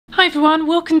Hi everyone,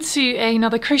 welcome to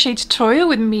another crochet tutorial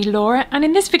with me, Laura, and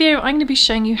in this video I'm going to be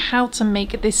showing you how to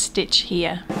make this stitch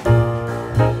here.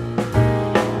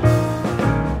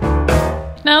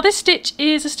 Now this stitch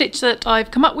is a stitch that I've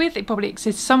come up with. It probably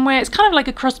exists somewhere. It's kind of like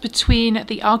a cross between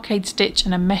the arcade stitch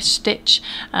and a mesh stitch,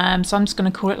 so I'm just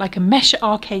going to call it like a mesh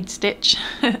arcade stitch.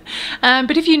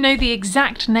 But if you know the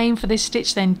exact name for this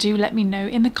stitch, then do let me know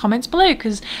in the comments below,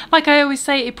 because like I always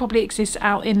say, it probably exists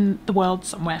out in the world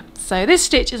somewhere. So this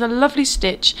stitch is a lovely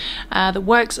stitch that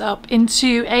works up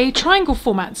into a triangle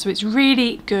format, so it's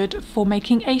really good for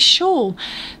making a shawl.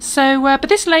 So but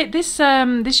this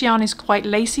yarn is quite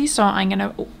lacy, so I'm going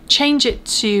to change it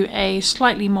to a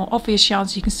slightly more obvious yarn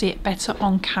so you can see it better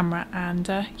on camera. And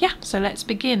yeah, so let's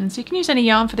begin. So you can use any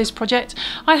yarn for this project.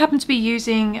 I happen to be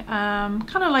using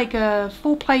kind of like a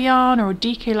 4-play yarn or a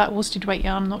DK like worsted weight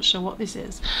yarn. I'm not sure what this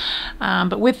is,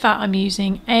 but with that I'm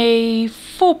using a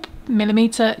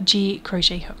 4mm G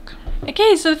crochet hook.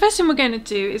 Okay, so the first thing we're going to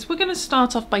do is we're going to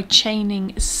start off by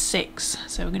chaining 6.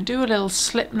 So we're going to do a little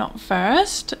slip knot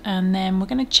first, and then we're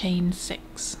going to chain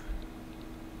 6.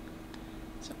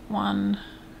 1,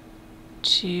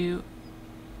 2,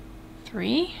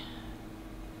 3,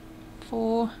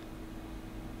 4,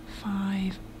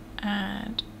 5,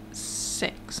 and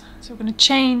 6. So we're going to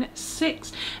chain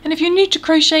 6. And if you're new to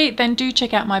crochet, then do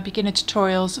check out my beginner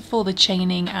tutorials for the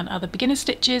chaining and other beginner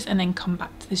stitches, and then come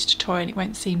back to this tutorial. It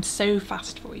won't seem so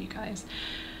fast for you guys.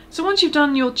 So once you've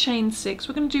done your chain 6,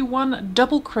 we're going to do 1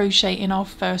 double crochet in our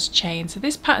first chain. So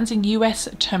this pattern's in US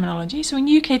terminology. So in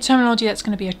UK terminology, that's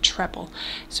going to be a treble.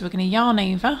 So we're going to yarn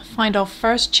over, find our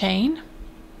first chain,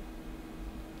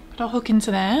 put our hook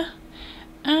into there,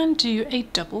 and do a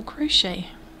double crochet.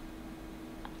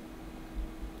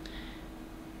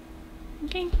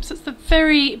 Okay, so it's the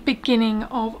very beginning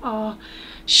of our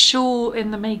shawl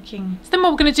in the making. So then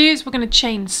what we're going to do is we're going to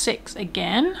chain 6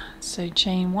 again. So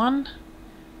chain 1,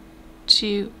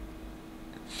 2,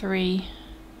 3,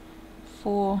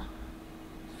 4,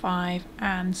 5,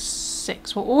 and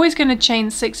 6. We're always going to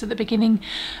chain 6 at the beginning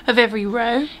of every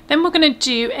row. Then we're going to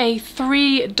do a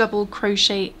 3 double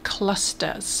crochet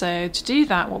cluster. So to do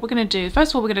that, what we're going to do,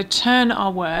 first of all, we're going to turn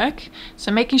our work,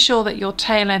 so making sure that your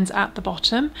tail end's at the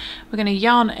bottom. We're going to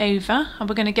yarn over, and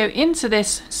we're going to go into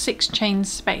this 6 chain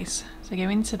space. So go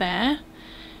into there,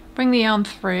 bring the yarn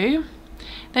through,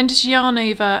 then just yarn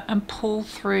over and pull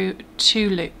through 2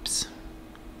 loops.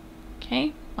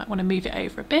 Okay, might want to move it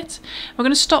over a bit. We're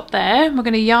going to stop there. We're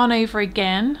going to yarn over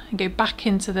again and go back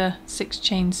into the 6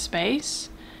 chain space.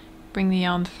 Bring the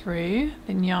yarn through,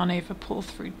 then yarn over, pull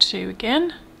through 2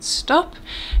 again. Stop.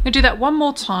 I'm going to do that one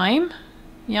more time.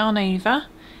 Yarn over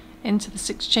into the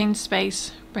 6 chain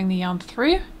space. Bring the yarn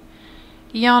through.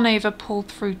 Yarn over, pull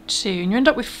through 2, and you end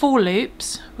up with 4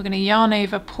 loops. We're going to yarn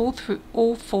over, pull through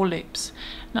all 4 loops.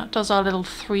 And that does our little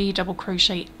 3 double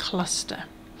crochet cluster.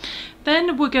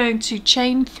 Then we're going to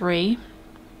chain 3,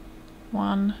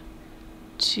 1,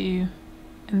 2,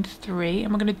 and 3,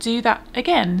 and we're going to do that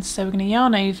again. So we're going to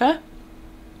yarn over,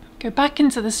 go back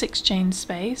into the 6 chain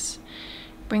space,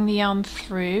 bring the yarn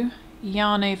through,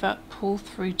 yarn over, pull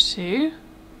through 2.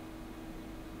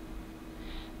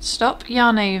 Stop,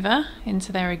 yarn over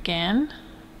into there again,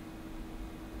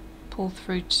 pull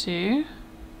through 2,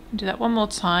 and do that one more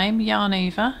time, yarn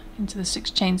over into the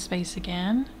 6 chain space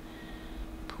again,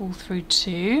 pull through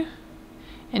 2,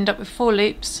 end up with 4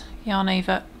 loops, yarn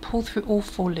over, pull through all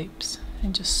 4 loops,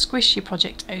 and just squish your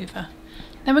project over.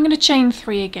 Then we're going to chain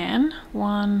 3 again,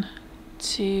 1,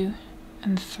 2,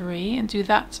 and 3, and do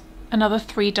that another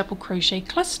 3 double crochet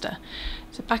cluster.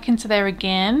 So back into there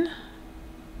again,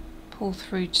 pull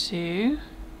through 2,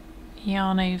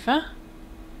 yarn over,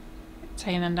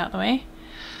 tail end out the way,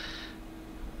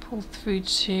 pull through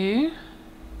 2,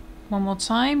 one more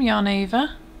time, yarn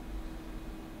over,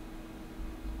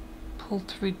 pull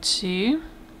through 2,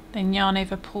 then yarn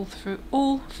over, pull through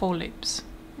all 4 loops.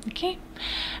 Okay,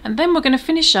 and then we're going to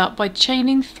finish up by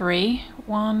chaining 3,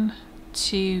 1,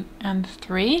 2, and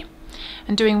 3,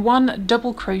 and doing 1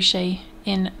 double crochet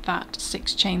in that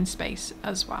 6 chain space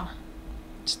as well.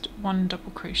 Just 1 double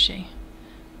crochet.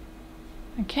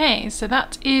 Okay, so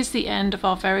that is the end of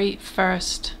our very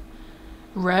first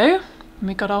row, and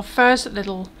we've got our first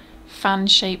little fan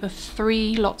shape of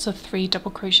 3 lots of 3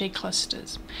 double crochet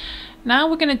clusters. Now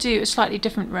we're going to do a slightly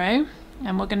different row,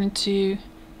 and we're going to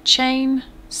chain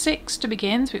 6 to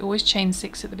begin. So we always chain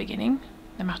 6 at the beginning,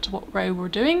 no matter what row we're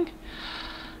doing.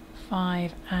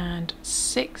 5 and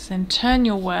 6, and turn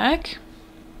your work,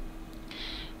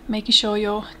 making sure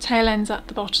your tail end's at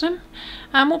the bottom.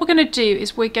 And what we're going to do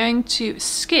is we're going to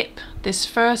skip this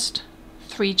first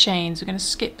 3 chains. We're going to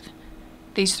skip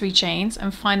these 3 chains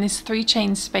and find this 3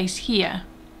 chain space here,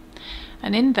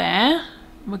 and in there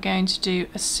we're going to do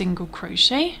a single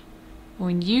crochet, or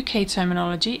in UK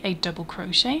terminology a double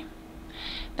crochet.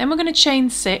 Then we're going to chain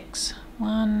 6,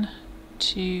 1,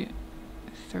 2,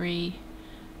 3,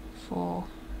 4,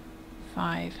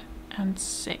 5 and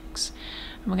 6,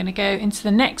 and we're going to go into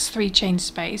the next 3 chain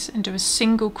space and do a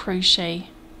single crochet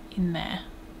in there.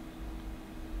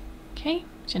 Okay,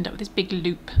 so you end up with this big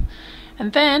loop,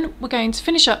 and then we're going to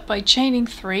finish up by chaining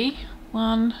 3,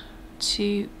 1,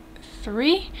 2,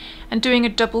 3, and doing a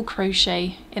double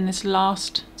crochet in this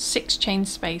last 6 chain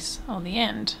space on the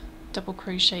end. Double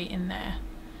crochet in there.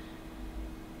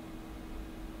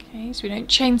 Okay, so we don't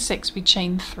chain 6, we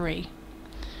chain 3.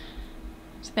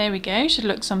 So there we go, should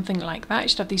look something like that. You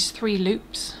should have these 3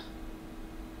 loops,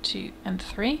 2 and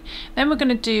 3. Then we're going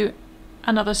to do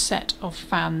another set of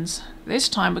fans. This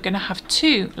time we're going to have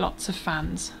 2 lots of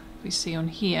fans. We see on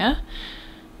here,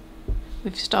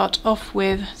 we start off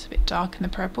with, it's a bit dark in the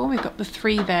purple, we've got the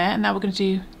 3 there, and now we're going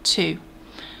to do 2,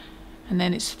 and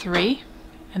then it's 3,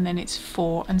 and then it's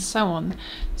 4, and so on.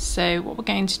 So what we're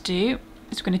going to do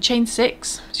is we're going to chain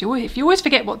 6. So if you always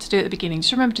forget what to do at the beginning,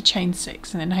 just remember to chain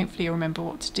 6, and then hopefully you'll remember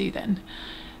what to do then.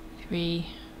 3,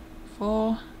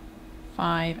 4,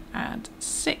 5 and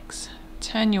 6.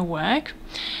 Turn your work,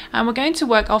 and we're going to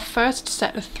work our first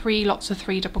set of 3 lots of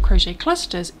 3 double crochet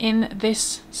clusters in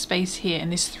this space here,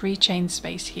 in this 3 chain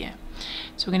space here.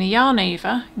 So we're going to yarn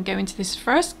over and go into this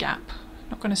first gap,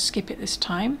 not going to skip it this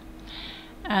time,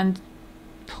 and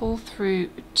pull through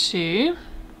 2,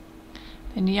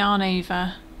 then yarn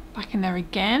over back in there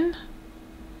again,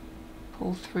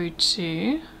 pull through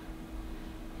 2,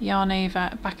 yarn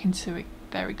over back into it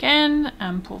there again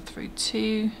and pull through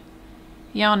 2,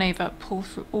 yarn over, pull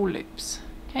through all loops.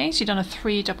 Okay, so you've done a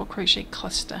 3 double crochet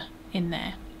cluster in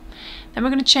there. Then we're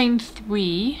going to chain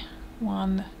 3,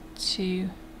 1, 2,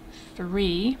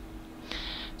 3.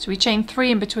 So we chain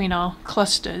 3 in between our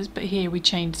clusters, but here we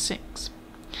chained 6.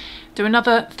 Do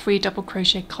another 3 double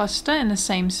crochet cluster in the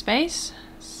same space.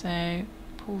 So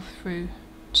pull through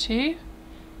 2,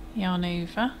 yarn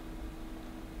over,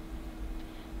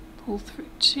 pull through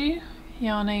 2,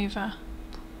 yarn over,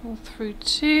 pull through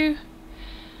 2,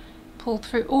 pull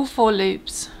through all 4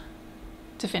 loops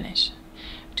to finish.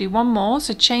 Do one more,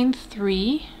 so chain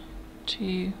 3,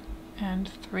 2 and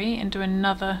 3, and do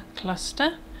another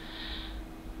cluster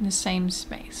in the same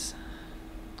space.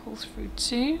 Pull through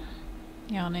 2,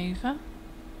 yarn over,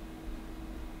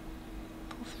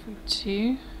 pull through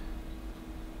 2,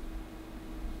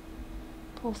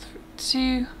 pull through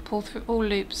 2, pull through all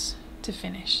loops to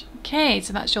finish. Okay,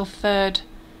 so that's your third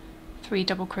 3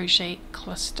 double crochet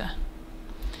cluster.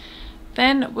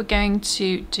 Then we're going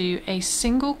to do a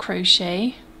single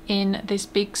crochet in this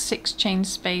big 6 chain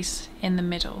space in the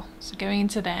middle. So going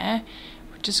into there,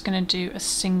 we're just going to do a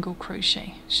single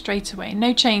crochet straight away,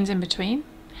 no chains in between.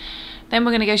 Then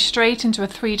we're going to go straight into a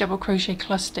 3 double crochet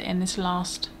cluster in this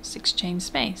last 6 chain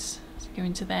space. So go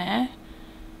into there,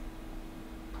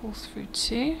 pull through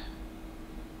 2,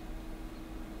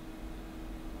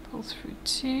 pull through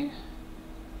 2,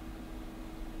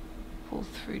 pull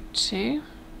through 2,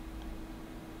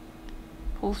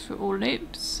 pull through all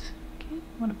loops. Okay,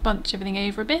 want to bunch everything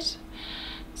over a bit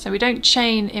so we don't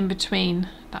chain in between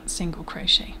that single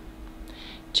crochet.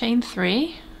 Chain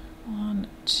 3, 1,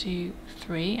 2,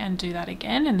 3, and do that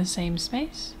again in the same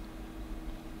space.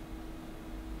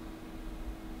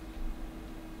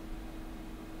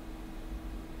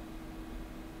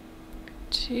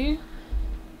 Two,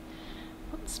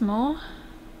 once more,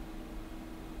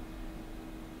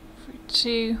 through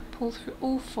 2, pull through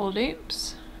all 4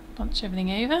 loops, bunch everything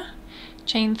over,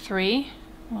 chain 3,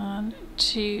 1,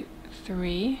 2,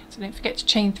 3, so don't forget to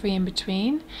chain 3 in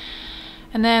between,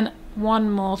 and then one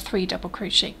more 3 double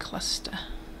crochet cluster.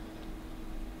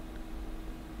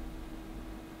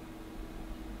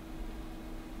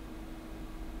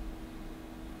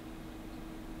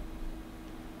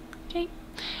 Okay,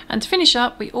 and to finish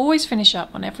up, we always finish up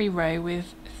on every row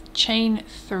with chain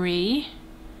 3,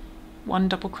 1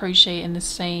 double crochet in the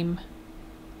same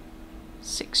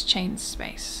 6 chain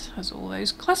space as all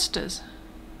those clusters.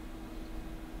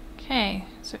 Okay,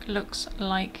 so it looks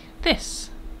like this.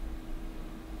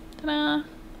 Ta-da!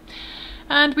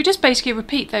 And we just basically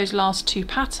repeat those last 2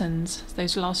 patterns,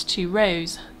 those last 2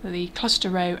 rows, the cluster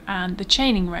row and the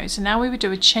chaining row. So now we would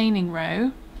do a chaining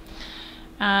row,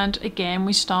 and again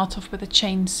we start off with a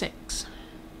chain 6.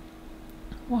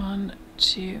 1,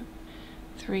 2,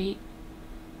 3,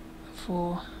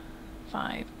 4,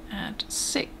 5 and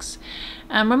 6.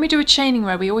 And when we do a chaining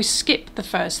row, we always skip the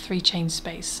first 3 chain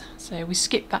space. So we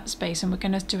skip that space and we're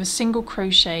going to do a single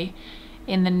crochet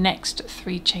in the next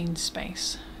 3 chain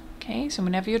space. Okay, so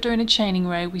whenever you're doing a chaining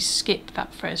row, we skip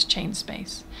that first chain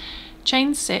space.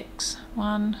 Chain 6,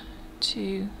 1,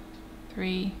 2,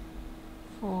 3,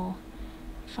 4,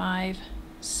 5,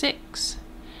 6.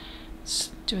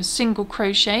 Do a single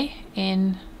crochet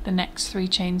in the next 3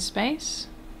 chain space.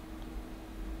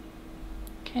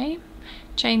 Okay,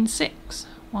 chain 6,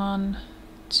 1,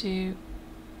 2,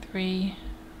 3,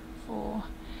 4,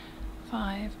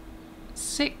 5,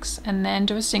 6, and then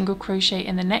do a single crochet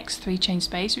in the next 3 chain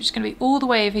space, which is going to be all the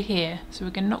way over here. So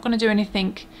we're not going to do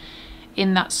anything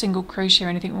in that single crochet or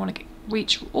anything. We want to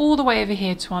reach all the way over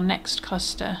here to our next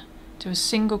cluster. Do a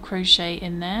single crochet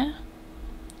in there.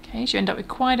 Okay, so you end up with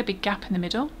quite a big gap in the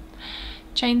middle.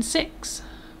 Chain 6,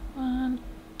 1,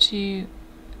 2,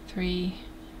 3,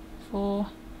 4,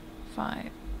 5,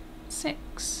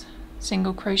 6.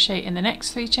 Single crochet in the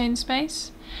next 3 chain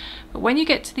space. But when you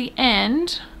get to the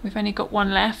end, we've only got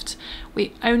 1 left,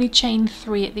 we only chain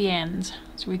 3 at the end.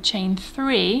 So we chain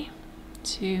 3,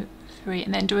 2, 3,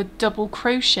 and then do a double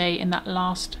crochet in that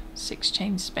last 6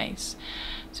 chain space.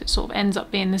 So it sort of ends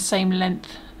up being the same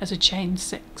length as a chain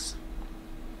 6.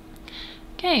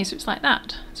 Okay, so it's like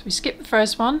that. So we skip the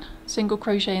first one, single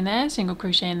crochet in there, single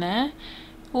crochet in there,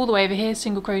 all the way over here,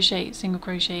 single crochet,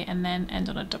 and then end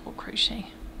on a double crochet.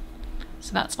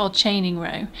 So that's our chaining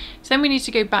row. So then we need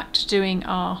to go back to doing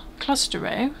our cluster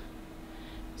row.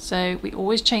 So we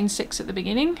always chain 6 at the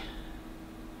beginning.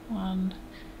 1,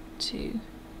 2,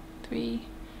 3,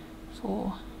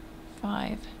 4,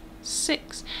 5,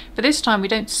 6. For this time we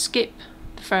don't skip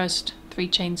the first 3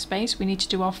 chain space. We need to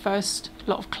do our first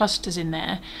lot of clusters in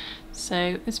there.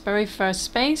 So this very first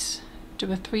space,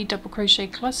 do a 3 double crochet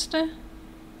cluster.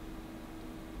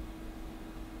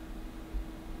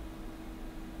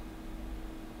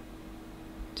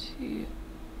 2,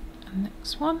 and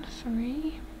next one,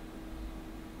 3.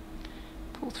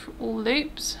 Pull through all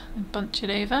loops and bunch it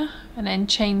over, and then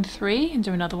chain 3 and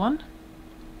do another one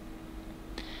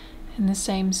in the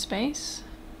same space.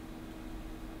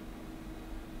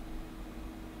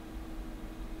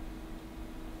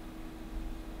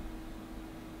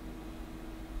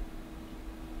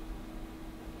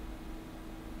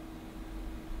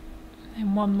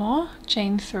 And one more,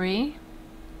 chain 3.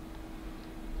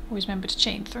 Always remember to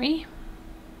chain 3.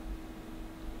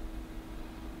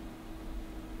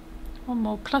 One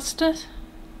more cluster.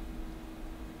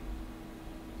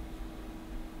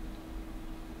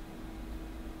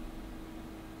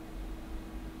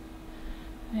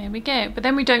 There we go. But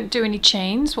then we don't do any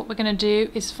chains. What we're going to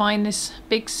do is find this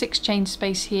big 6 chain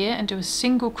space here and do a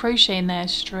single crochet in there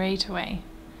straight away.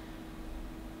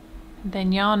 And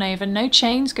then yarn over, no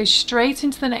chains, go straight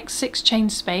into the next 6 chain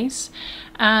space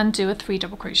and do a 3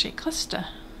 double crochet cluster.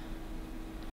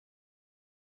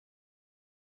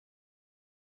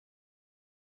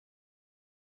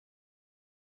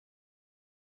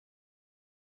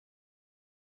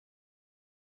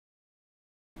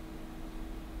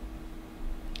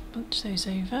 Bunch those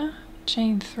over,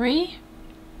 chain 3,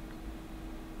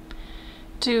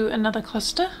 do another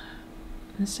cluster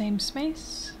in the same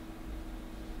space.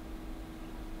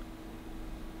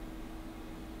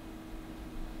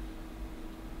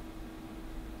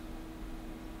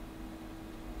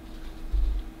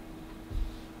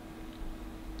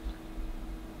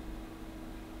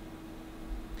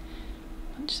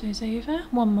 Bunch those over,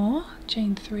 one more,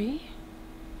 chain 3.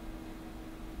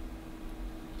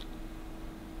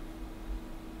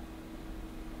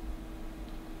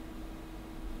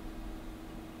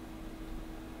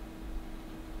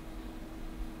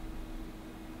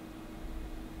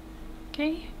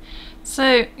 Okay,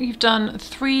 so you've done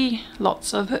 3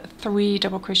 lots of 3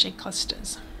 double crochet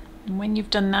clusters. And when you've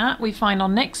done that, we find our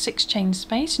next 6 chain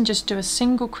space and just do a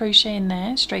single crochet in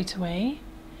there straight away.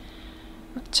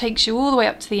 That takes you all the way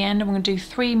up to the end, and we're going to do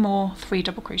 3 more 3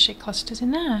 double crochet clusters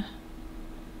in there.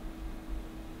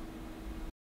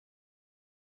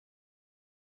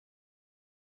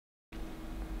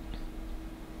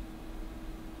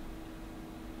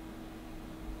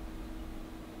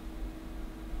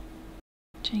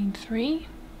 Chain 3.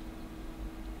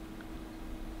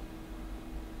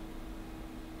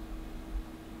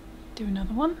 Do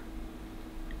another one.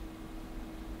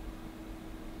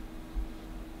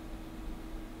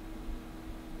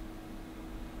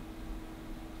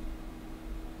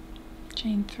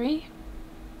 Chain 3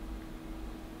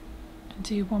 and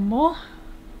do one more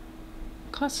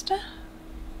cluster.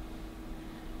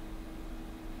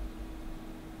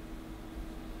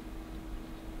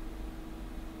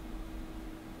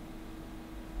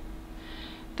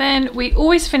 Then we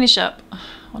always finish up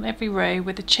on every row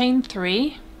with a chain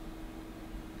 3,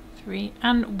 3,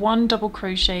 and 1 double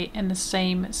crochet in the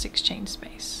same 6 chain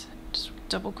space. Just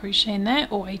double crochet in there,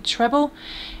 or a treble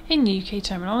in UK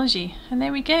terminology. And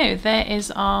there we go. There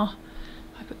is our,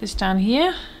 I put this down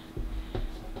here,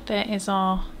 there is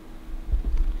our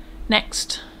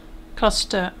next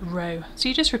cluster row. So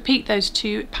you just repeat those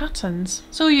 2 patterns.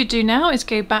 So all you do now is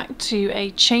go back to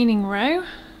a chaining row, if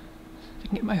I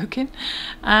can get my hook in,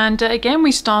 and again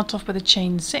we start off with a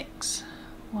chain 6.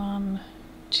 1,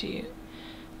 2,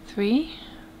 3,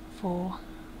 4,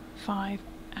 5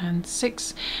 and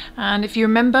 6, and if you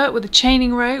remember with a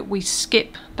chaining row we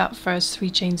skip that first 3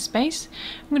 chain space.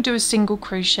 I'm going to do a single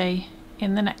crochet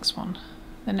in the next one,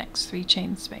 the next 3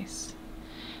 chain space,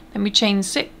 then we chain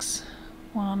 6,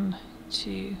 1,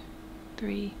 2,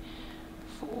 3,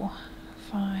 4,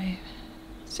 5,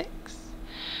 6,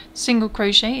 single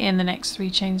crochet in the next 3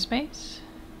 chain space,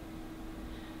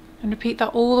 and repeat that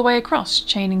all the way across,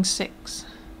 chaining 6,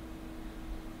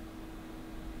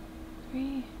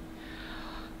 3,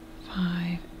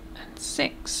 5 and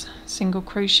 6, single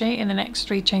crochet in the next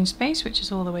 3 chain space, which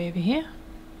is all the way over here.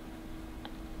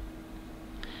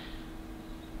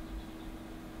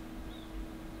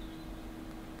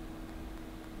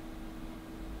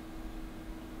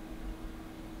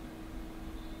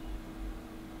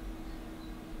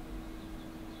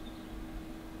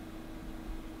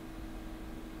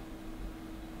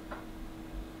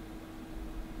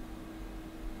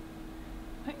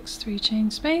 Next 3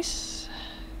 chain space,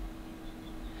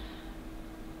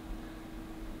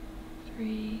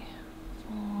 3,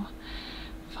 4,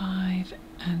 5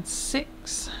 and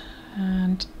 6,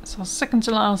 and so our second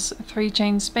to last 3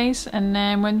 chain space, and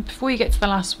then before you get to the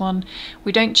last one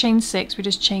we don't chain 6, we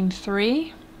just chain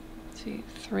 3, 2,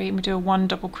 3, and we do a 1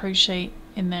 double crochet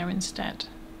in there instead.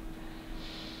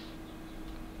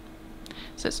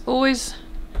 So it's always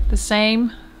the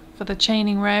same for the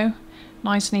chaining row.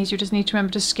 Nice and easy, you just need to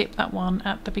remember to skip that one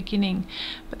at the beginning.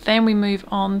 But then we move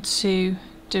on to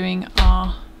doing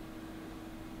our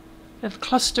little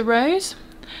cluster rows,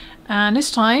 and this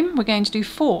time we're going to do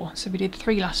 4. So we did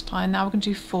 3 last time, now we're going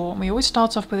to do 4, and we always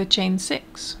start off with a chain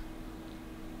 6.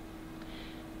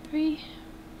 3,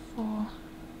 4,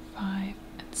 5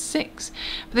 and 6.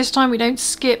 But this time we don't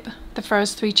skip the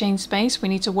first 3 chain space, we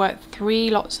need to work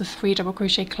 3 lots of 3 double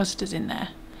crochet clusters in there,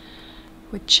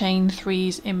 with chain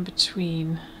 3s in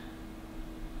between.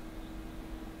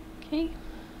 Okay,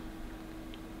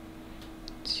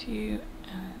 2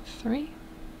 and 3.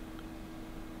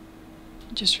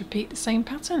 Just repeat the same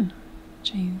pattern.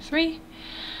 Chain 3,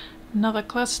 another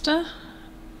cluster,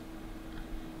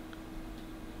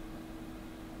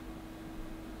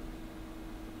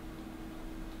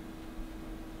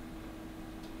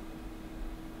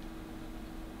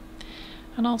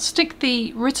 and I'll stick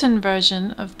the written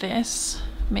version of this,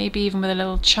 maybe even with a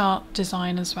little chart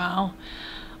design as well,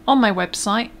 on my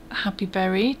website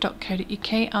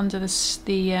happyberry.co.uk under the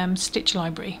stitch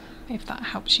library, if that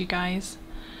helps you guys.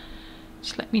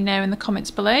 Just let me know in the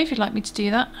comments below if you'd like me to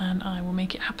do that, and I will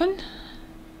make it happen.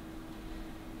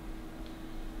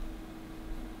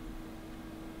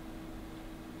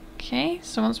 Okay,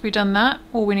 so once we've done that,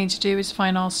 all we need to do is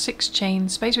find our 6 chain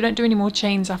space. We don't do any more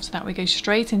chains after that, we go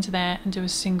straight into there and do a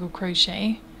single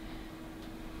crochet,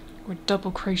 or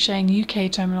double crochet in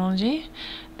UK terminology.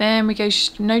 Then we go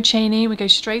no chaining, we go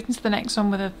straight into the next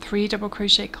one with a 3 double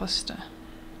crochet cluster.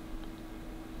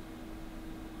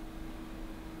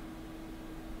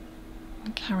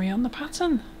 And carry on the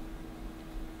pattern.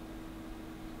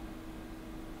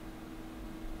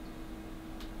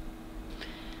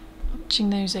 Arching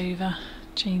those over,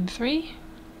 chain 3,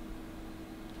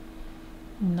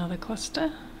 another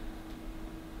cluster,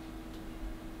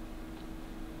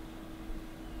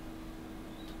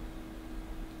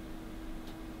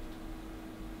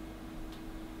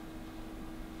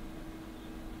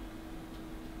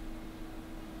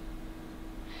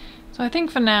 so I think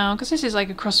for now, because this is like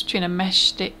a cross between a mesh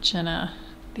stitch and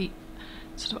the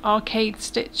sort of arcade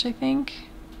stitch, I think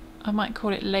I might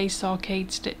call it lace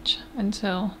arcade stitch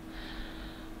until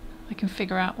I can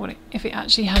figure out if it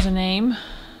actually has a name.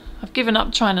 I've given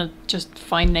up trying to just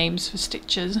find names for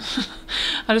stitches.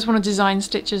 I just want to design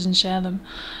stitches and share them.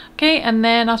 Okay, and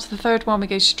then after the third one we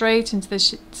go straight into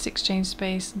this 6 chain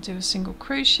space and do a single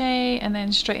crochet, and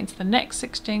then straight into the next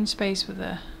 6 chain space with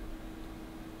a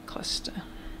cluster.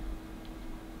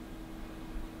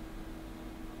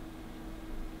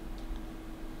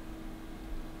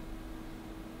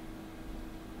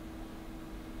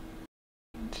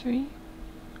 Three.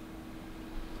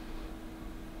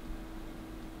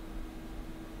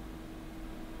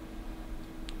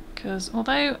 because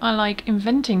although I like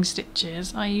inventing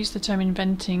stitches, I use the term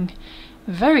inventing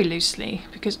very loosely,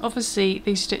 because obviously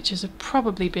these stitches have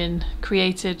probably been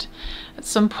created at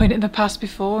some point in the past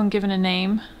before and given a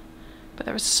name, but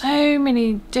there are so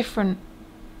many different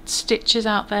stitches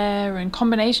out there and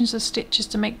combinations of stitches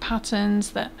to make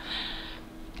patterns that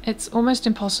it's almost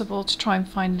impossible to try and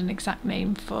find an exact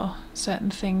name for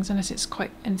certain things unless it's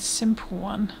quite a simple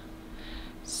one.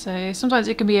 So sometimes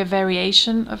it can be a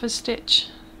variation of a stitch.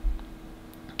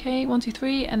 Okay, 1, 2,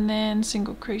 3, and then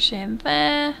single crochet in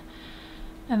there,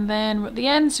 and then we're at the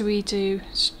end, so we do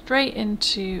straight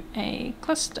into a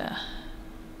cluster.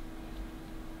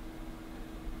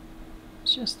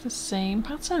 It's just the same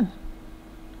pattern.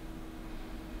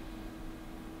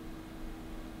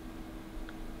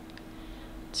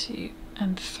 Two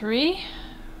and three,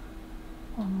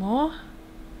 one more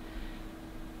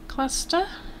cluster,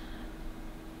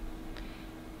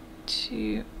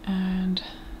 2 and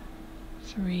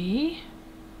 3,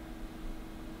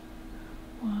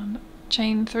 1,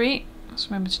 chain 3, just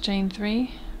remember to chain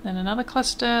 3, then another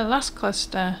cluster, last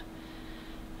cluster,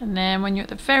 and then when you're at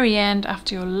the very end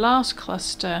after your last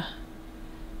cluster,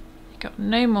 you've got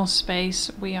no more space,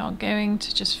 we are going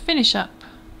to just finish up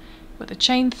with a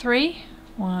chain 3,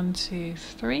 1, 2,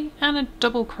 3, and a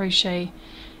double crochet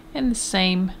in the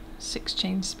same 6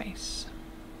 chain space.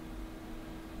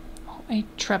 A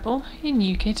treble in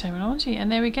UK terminology, and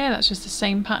there we go, that's just the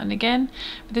same pattern again,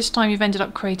 but this time you've ended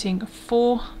up creating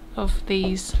 4 of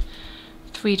these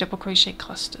 3 double crochet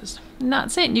clusters, and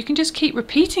that's it. You can just keep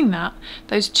repeating that,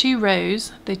 those 2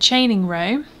 rows, the chaining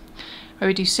row where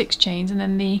we do 6 chains, and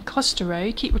then the cluster row,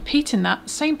 you keep repeating that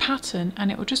same pattern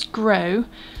and it will just grow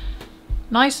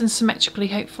nice and symmetrically,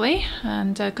 hopefully,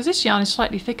 and because this yarn is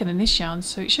slightly thicker than this yarn,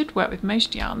 so it should work with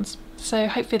most yarns. So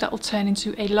hopefully that will turn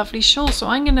into a lovely shawl. So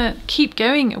I'm going to keep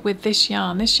going with this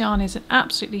yarn. This yarn is an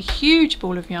absolutely huge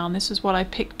ball of yarn. This is what I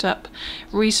picked up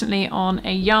recently on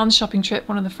a yarn shopping trip,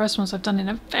 one of the first ones I've done in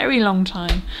a very long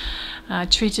time.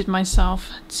 Treated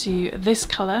myself to this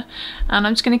colour, and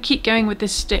I'm just going to keep going with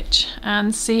this stitch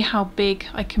and see how big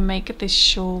I can make this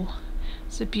shawl.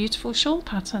 It's a beautiful shawl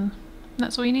pattern. And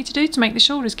that's all you need to do to make the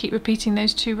shawl, is keep repeating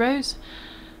those 2 rows.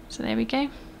 So there we go.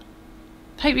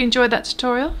 Hope you enjoyed that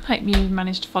tutorial. Hope you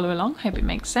managed to follow along. Hope it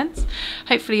makes sense.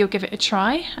 Hopefully you'll give it a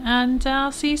try, and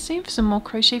I'll see you soon for some more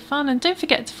crochet fun. And don't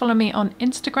forget to follow me on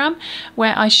Instagram,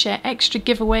 where I share extra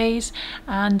giveaways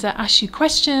and ask you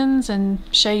questions and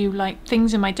show you like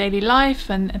things in my daily life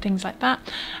and things like that.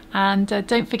 And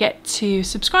don't forget to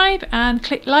subscribe and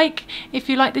click like if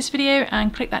you like this video,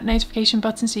 and click that notification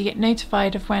button so you get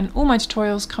notified of when all my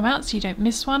tutorials come out so you don't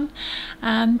miss one.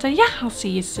 And yeah, I'll see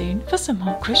you soon for some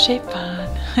more crochet fun.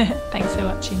 Thanks for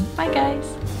watching. Bye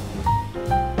guys.